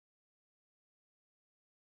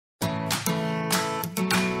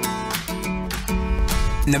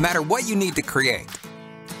No matter what you need to create,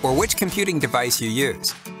 or which computing device you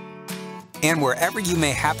use, and wherever you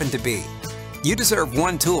may happen to be, you deserve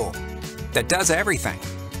one tool that does everything.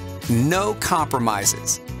 No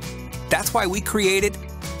compromises. That's why we created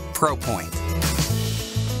ProPoint.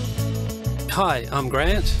 Hi, I'm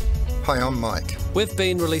Grant. Hi, I'm Mike. We've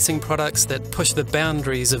been releasing products that push the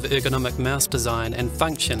boundaries of ergonomic mouse design and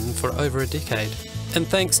function for over a decade. And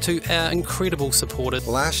thanks to our incredible supporters.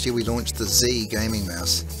 Last year we launched the Z Gaming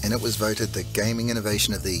Mouse, and it was voted the Gaming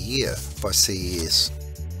Innovation of the Year by CES.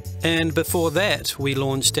 And before that, we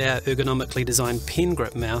launched our ergonomically designed pen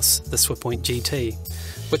grip mouse, the SwiftPoint GT,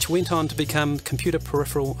 which went on to become Computer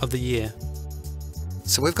Peripheral of the Year.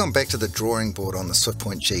 So we've gone back to the drawing board on the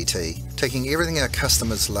SwiftPoint GT, taking everything our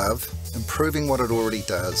customers love, improving what it already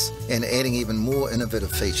does, and adding even more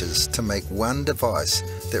innovative features to make one device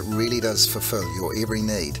that really does fulfill your every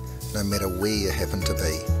need, no matter where you happen to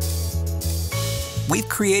be. We've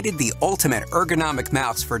created the ultimate ergonomic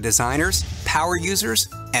mouse for designers, power users,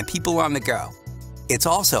 and people on the go. It's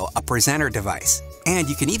also a presenter device, and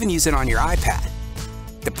you can even use it on your iPad.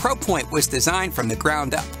 The ProPoint was designed from the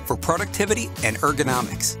ground up for productivity and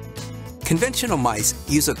ergonomics. Conventional mice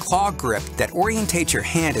use a claw grip that orientates your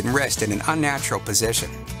hand and wrist in an unnatural position,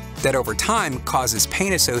 that over time causes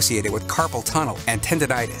pain associated with carpal tunnel and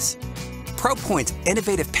tendinitis. ProPoint's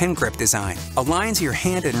innovative pen grip design aligns your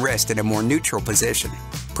hand and wrist in a more neutral position,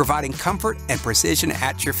 providing comfort and precision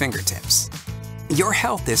at your fingertips. Your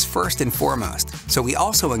health is first and foremost, so we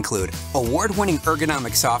also include award-winning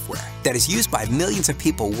ergonomic software that is used by millions of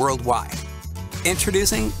people worldwide.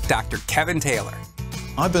 Introducing Dr. Kevin Taylor.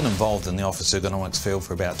 I've been involved in the office ergonomics field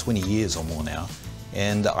for about 20 years or more now,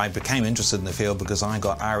 and I became interested in the field because I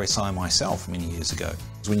got RSI myself many years ago.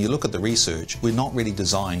 When you look at the research, we're not really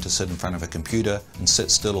designed to sit in front of a computer and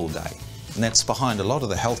sit still all day. And that's behind a lot of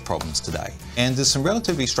the health problems today. And there's some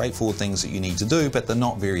relatively straightforward things that you need to do, but they're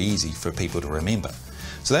not very easy for people to remember.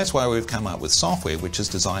 So that's why we've come up with software which is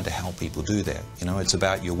designed to help people do that. You know, it's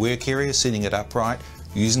about your work area, setting it up right,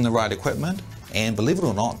 using the right equipment, and believe it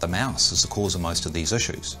or not, the mouse is the cause of most of these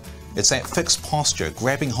issues. It's that fixed posture,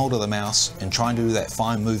 grabbing hold of the mouse and trying to do that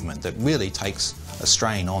fine movement that really takes a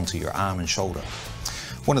strain onto your arm and shoulder.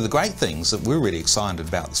 One of the great things that we're really excited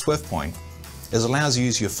about the SwiftPoint is it allows you to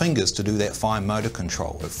use your fingers to do that fine motor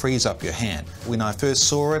control. It frees up your hand. When I first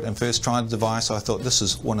saw it and first tried the device, I thought this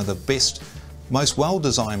is one of the best, most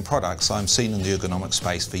well-designed products I've seen in the ergonomic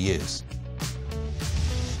space for years.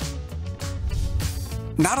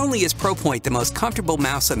 Not only is ProPoint the most comfortable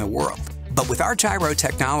mouse in the world, but with our gyro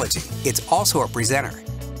technology, it's also a presenter,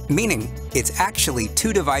 meaning it's actually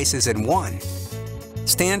two devices in one.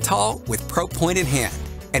 Stand tall with ProPoint in hand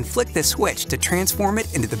and flick the switch to transform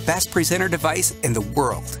it into the best presenter device in the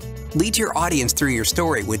world. Lead your audience through your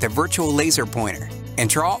story with a virtual laser pointer and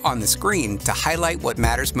draw on the screen to highlight what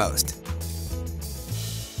matters most.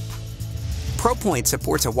 ProPoint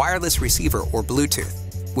supports a wireless receiver or Bluetooth,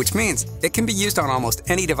 which means it can be used on almost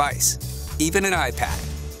any device, even an iPad.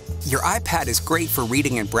 Your iPad is great for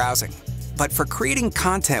reading and browsing, but for creating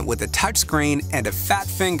content with a touchscreen and a fat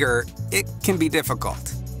finger, it can be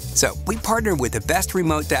difficult. So we partnered with the best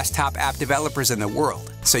remote desktop app developers in the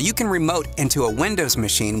world, so you can remote into a Windows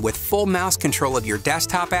machine with full mouse control of your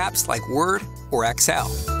desktop apps like Word or Excel.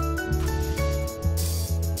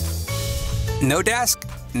 No desk?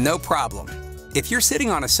 No problem. If you're sitting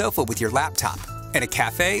on a sofa with your laptop, in a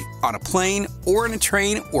cafe, on a plane, or in a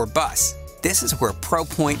train or bus, this is where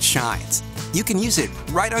ProPoint shines. You can use it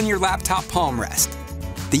right on your laptop palm rest.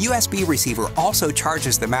 The USB receiver also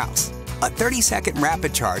charges the mouse. A 30-second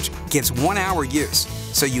rapid charge gives 1 hour use,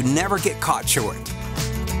 so you never get caught short.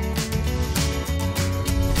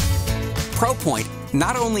 ProPoint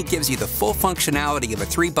not only gives you the full functionality of a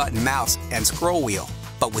 3-button mouse and scroll wheel,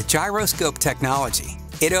 but with gyroscope technology,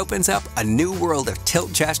 it opens up a new world of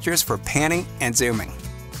tilt gestures for panning and zooming.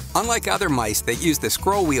 Unlike other mice that use the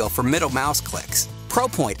scroll wheel for middle mouse clicks,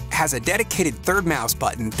 ProPoint has a dedicated third mouse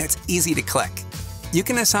button that's easy to click. You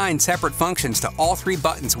can assign separate functions to all 3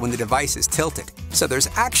 buttons when the device is tilted, so there's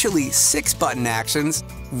actually 6 button actions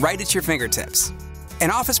right at your fingertips.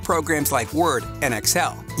 And Office programs like Word and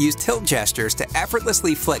Excel use tilt gestures to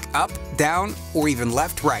effortlessly flick up, down, or even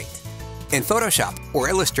left-right. In Photoshop or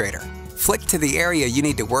Illustrator, flick to the area you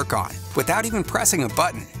need to work on without even pressing a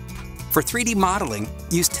button. For 3D modeling,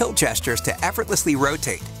 use tilt gestures to effortlessly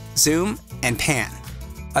rotate, zoom, and pan.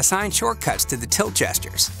 Assign shortcuts to the tilt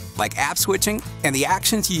gestures, like app switching and the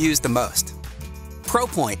actions you use the most.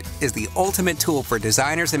 ProPoint is the ultimate tool for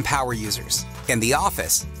designers and power users, in the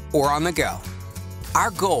office or on the go.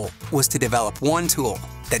 Our goal was to develop one tool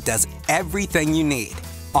that does everything you need,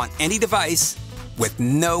 on any device, with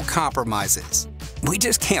no compromises. We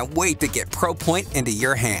just can't wait to get ProPoint into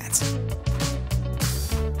your hands.